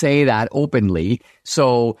couldn't say that openly,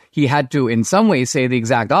 so he had to, in some ways, say the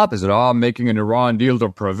exact opposite. I'm making an Iran deal to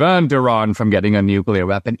prevent Iran from getting a nuclear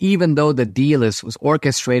weapon, even though the deal was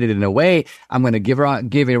orchestrated in a way, I'm going to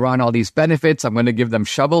give Iran all these benefits, I'm going to give them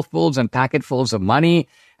shovelfuls and packetfuls of money,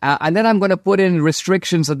 And then I'm going to put in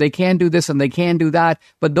restrictions that they can't do this and they can't do that.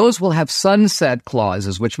 But those will have sunset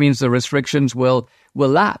clauses, which means the restrictions will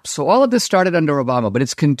lapse. So all of this started under Obama, but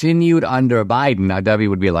it's continued under Biden. Now, Debbie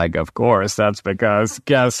would be like, of course, that's because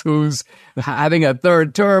guess who's having a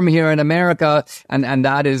third term here in America? And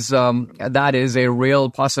that is a real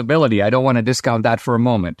possibility. I don't want to discount that for a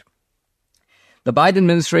moment. The Biden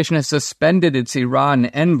administration has suspended its Iran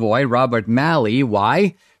envoy, Robert Malley.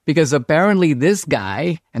 Why? Because apparently this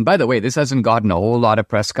guy, and by the way, this hasn't gotten a whole lot of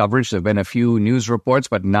press coverage. There have been a few news reports,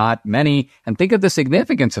 but not many. And think of the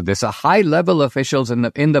significance of this. A high-level officials in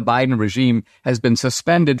the Biden regime has been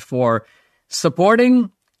suspended for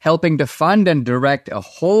helping to fund and direct a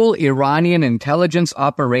whole Iranian intelligence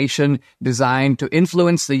operation designed to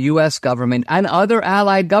influence the U.S. government and other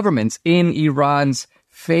allied governments in Iran's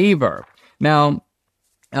favor. Now,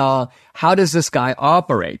 how does this guy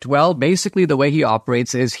operate? Well, basically the way he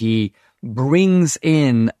operates is he brings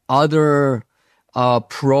in other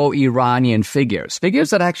pro-Iranian figures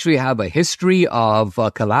that actually have a history of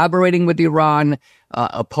collaborating with Iran,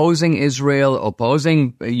 opposing Israel,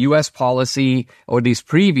 opposing U.S. policy or these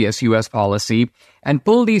previous U.S. policy, and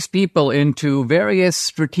pull these people into various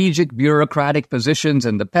strategic bureaucratic positions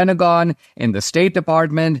in the Pentagon, in the State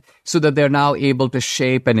Department, so that they're now able to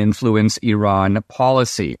shape and influence Iran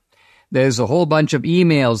policy. There's a whole bunch of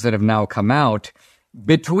emails that have now come out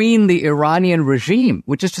between the Iranian regime,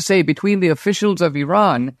 which is to say between the officials of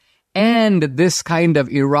Iran and this kind of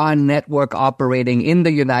Iran network operating in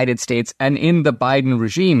the United States and in the Biden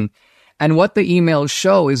regime. And what the emails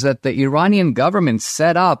show is that the Iranian government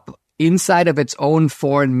set up inside of its own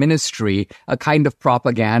foreign ministry a kind of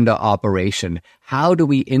propaganda operation. How do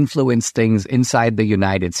we influence things inside the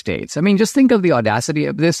United States? I mean, just think of the audacity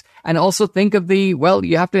of this, and also think of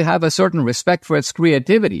you have to have a certain respect for its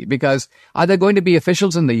creativity, because are there going to be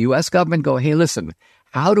officials in the U.S. government go, hey, listen,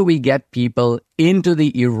 how do we get people into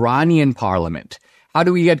the Iranian parliament? How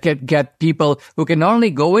do we get people who can not only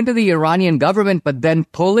go into the Iranian government, but then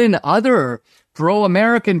pull in other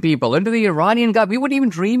pro-American people into the Iranian government? We wouldn't even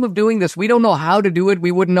dream of doing this. We don't know how to do it.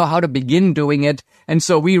 We wouldn't know how to begin doing it. And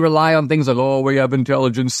so we rely on things like, we have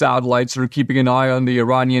intelligence satellites that are keeping an eye on the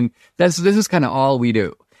Iranian. This is kind of all we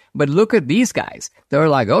do. But look at these guys. They're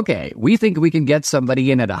like, okay, we think we can get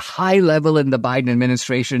somebody in at a high level in the Biden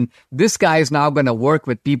administration. This guy is now going to work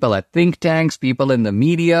with people at think tanks, people in the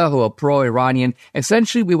media who are pro-Iranian.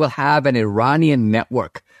 Essentially, we will have an Iranian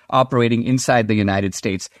network operating inside the United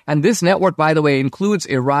States. And this network, by the way, includes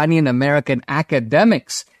Iranian-American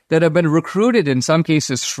academics that have been recruited in some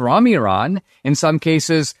cases from Iran, in some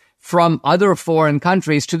cases from other foreign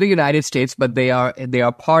countries to the United States, but they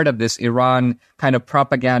are part of this Iran kind of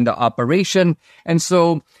propaganda operation. And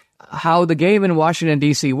so how the game in Washington,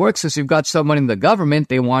 D.C. works is you've got someone in the government,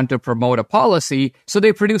 they want to promote a policy, so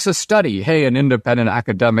they produce a study. Hey, an independent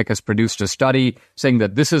academic has produced a study saying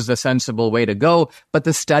that this is the sensible way to go, but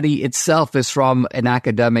the study itself is from an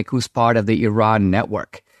academic who's part of the Iran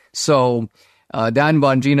network. So Dan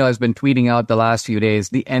Bongino has been tweeting out the last few days,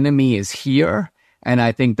 the enemy is here. And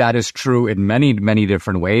I think that is true in many, many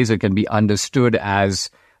different ways. It can be understood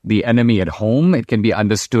as the enemy at home. It can be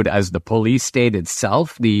understood as the police state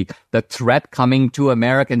itself, the threat coming to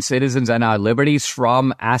American citizens and our liberties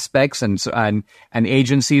from aspects and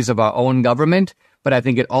agencies of our own government. But I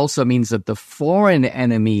think it also means that the foreign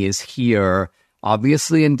enemy is here,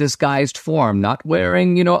 obviously in disguised form, not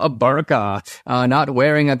wearing, a burqa, not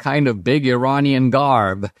wearing a kind of big Iranian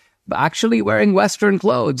garb, actually wearing Western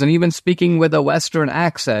clothes and even speaking with a Western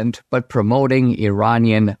accent, but promoting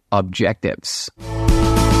Iranian objectives.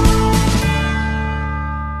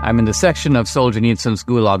 I'm in the section of Solzhenitsyn's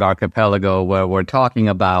Gulag Archipelago where we're talking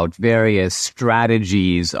about various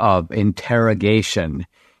strategies of interrogation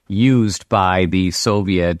used by the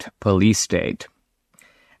Soviet police state.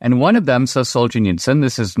 And one of them, says Solzhenitsyn,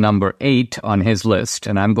 this is number 8 on his list,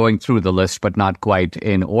 and I'm going through the list, but not quite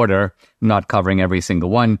in order, I'm not covering every single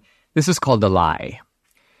one. This is called the lie.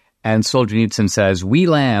 And Solzhenitsyn says, we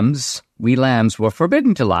lambs were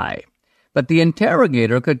forbidden to lie, but the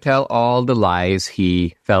interrogator could tell all the lies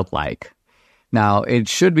he felt like. Now, it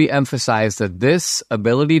should be emphasized that this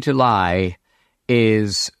ability to lie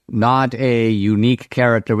is not a unique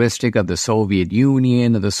characteristic of the Soviet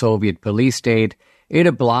Union or the Soviet police state. It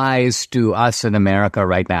applies to us in America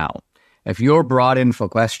right now. If you're brought in for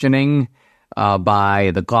questioning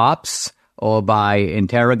by the cops or by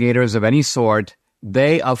interrogators of any sort,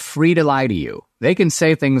 they are free to lie to you. They can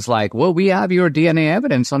say things like, well, we have your DNA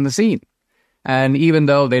evidence on the scene. And even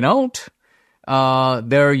though they don't,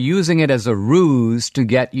 they're using it as a ruse to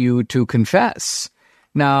get you to confess.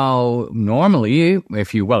 Now, normally,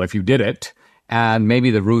 if you did it, And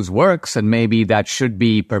maybe the ruse works, and maybe that should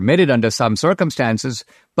be permitted under some circumstances.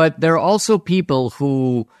 But there are also people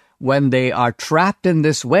who, when they are trapped in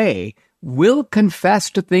this way, will confess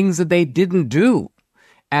to things that they didn't do.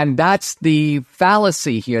 And that's the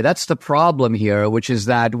fallacy here. That's the problem here, which is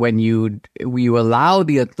that when you allow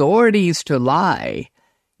the authorities to lie,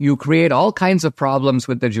 you create all kinds of problems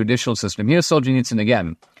with the judicial system. Here's Solzhenitsyn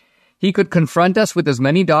again. He could confront us with as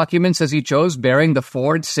many documents as he chose, bearing the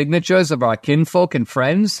forged signatures of our kinfolk and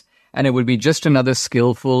friends, and it would be just another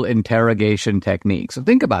skillful interrogation technique. So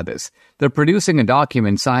think about this. They're producing a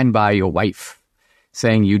document signed by your wife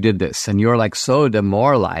saying you did this, and you're like so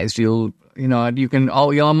demoralized, you'll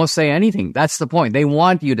almost say anything. That's the point. They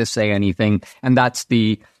want you to say anything, and that's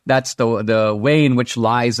the way in which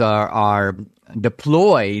lies are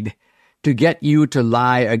deployed to get you to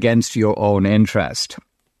lie against your own interest.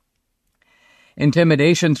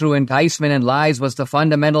 Intimidation through enticement and lies was the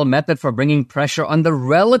fundamental method for bringing pressure on the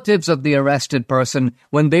relatives of the arrested person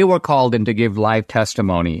when they were called in to give live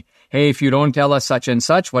testimony. Hey, if you don't tell us such and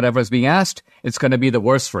such, whatever is being asked, it's going to be the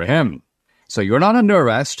worse for him. So you're not under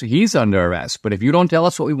arrest, he's under arrest. But if you don't tell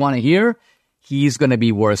us what we want to hear, he's going to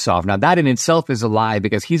be worse off. Now, that in itself is a lie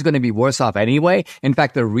because he's going to be worse off anyway. In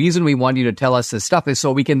fact, the reason we want you to tell us this stuff is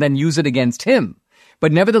so we can then use it against him.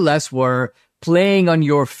 But nevertheless, we're playing on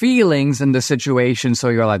your feelings in the situation, so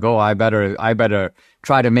you're like, oh, I better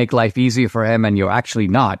try to make life easy for him, and you're actually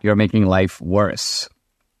not. You're making life worse.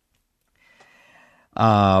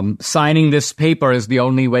 Signing this paper is the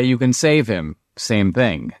only way you can save him. Same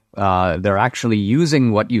thing. They're actually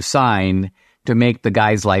using what you sign to make the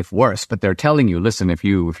guy's life worse, but they're telling you, listen, if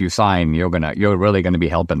you sign, you're really gonna be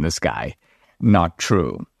helping this guy. Not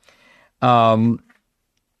true.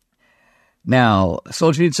 Now,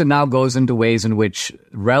 Solzhenitsyn now goes into ways in which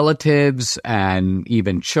relatives and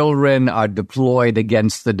even children are deployed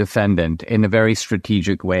against the defendant in a very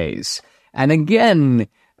strategic ways. And again,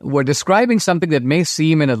 we're describing something that may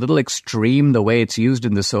seem in a little extreme the way it's used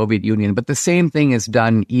in the Soviet Union, but the same thing is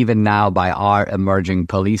done even now by our emerging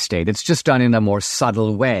police state. It's just done in a more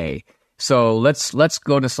subtle way. So let's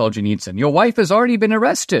go to Solzhenitsyn. Your wife has already been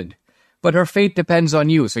arrested, but her fate depends on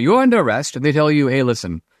you. So you're under arrest, and they tell you, hey,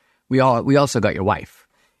 listen, we also got your wife,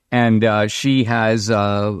 and she's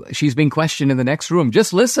being questioned in the next room.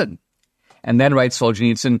 Just listen. And then writes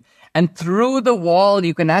Solzhenitsyn, and through the wall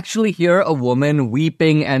you can actually hear a woman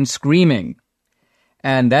weeping and screaming.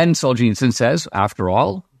 And then Solzhenitsyn says, after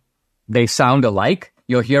all, they sound alike.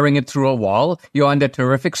 You're hearing it through a wall. You're under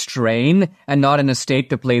terrific strain and not in a state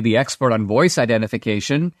to play the expert on voice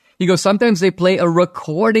identification. He goes, sometimes they play a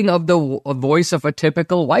recording of the voice of a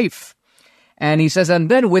typical wife. And he says, and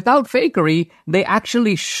then without fakery, they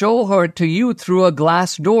actually show her to you through a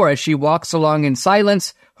glass door as she walks along in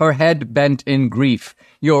silence, her head bent in grief.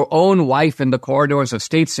 Your own wife in the corridors of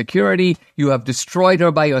state security, you have destroyed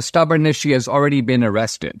her by your stubbornness. She has already been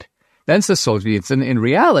arrested. Then says Solzhenitsyn, in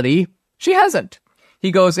reality, she hasn't.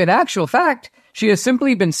 He goes, in actual fact, she has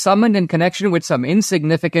simply been summoned in connection with some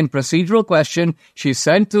insignificant procedural question. She's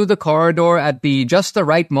sent through the corridor at just the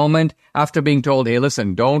right moment after being told, hey,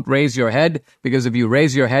 listen, don't raise your head, because if you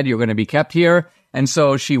raise your head, you're going to be kept here. And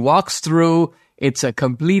so she walks through. It's a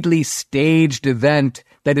completely staged event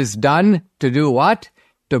that is done to do what?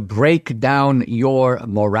 To break down your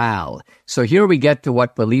morale. So here we get to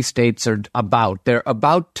what police states are about. They're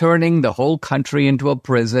about turning the whole country into a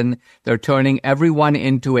prison. They're turning everyone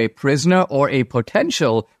into a prisoner or a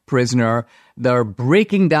potential prisoner. They're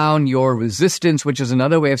breaking down your resistance, which is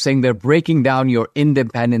another way of saying they're breaking down your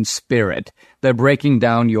independent spirit. They're breaking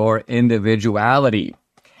down your individuality.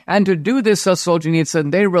 And to do this,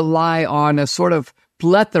 Solzhenitsyn, they rely on a sort of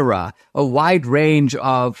plethora, a wide range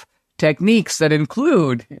of techniques that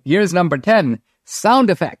include, here's number 10, sound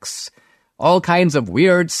effects. All kinds of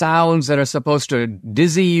weird sounds that are supposed to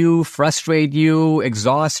dizzy you, frustrate you,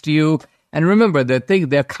 exhaust you. And remember,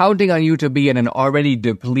 they're counting on you to be in an already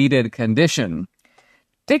depleted condition.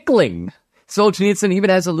 Tickling. Solzhenitsyn even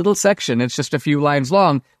has a little section, it's just a few lines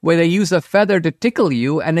long, where they use a feather to tickle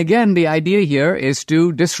you. And again, the idea here is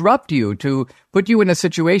to disrupt you, to put you in a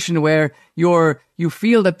situation where you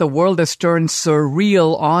feel that the world has turned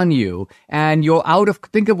surreal on you, and you're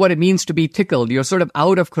think of what it means to be tickled. You're sort of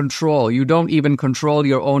out of control. You don't even control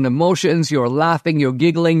your own emotions. You're laughing, you're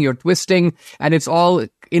giggling, you're twisting, and it's all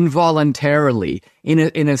involuntarily.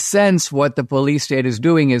 In a sense, what the police state is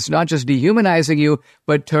doing is not just dehumanizing you,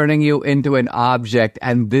 but turning you into an object,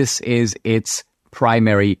 and this is its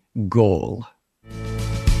primary goal.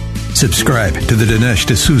 Subscribe to the Dinesh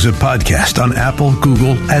D'Souza podcast on Apple,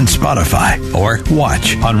 Google, and Spotify, or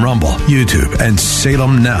watch on Rumble, YouTube, and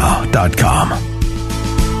SalemNow.com.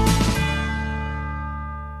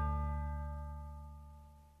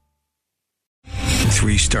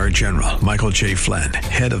 3-star general Michael J. Flynn,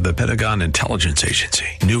 head of the Pentagon Intelligence Agency,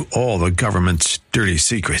 knew all the government's dirty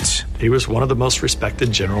secrets. He was one of the most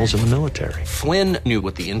respected generals in the military. Flynn knew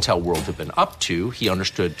what the intel world had been up to. He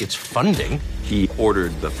understood its funding. He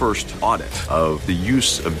ordered the first audit of the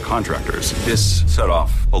use of contractors. This set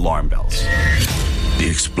off alarm bells. The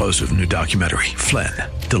explosive new documentary, Flynn,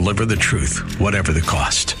 Deliver the Truth, Whatever the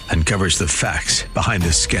Cost, uncovers the facts behind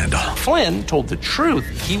this scandal. Flynn told the truth.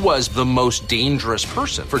 He was the most dangerous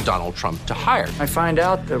person for Donald Trump to hire. I find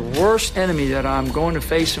out the worst enemy that I'm going to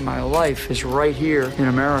face in my life is right here in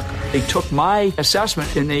America. They took my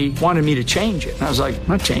assessment and they wanted me to change it. And I was like, I'm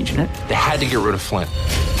not changing it. They had to get rid of Flynn.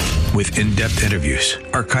 With in-depth interviews,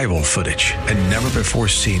 archival footage, and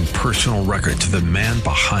never-before-seen personal records of the man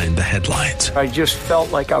behind the headlines. I just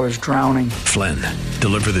felt like I was drowning. Flynn,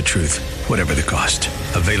 Deliver the Truth, Whatever the Cost.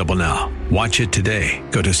 Available now. Watch it today.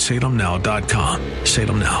 Go to salemnow.com.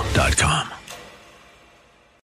 salemnow.com.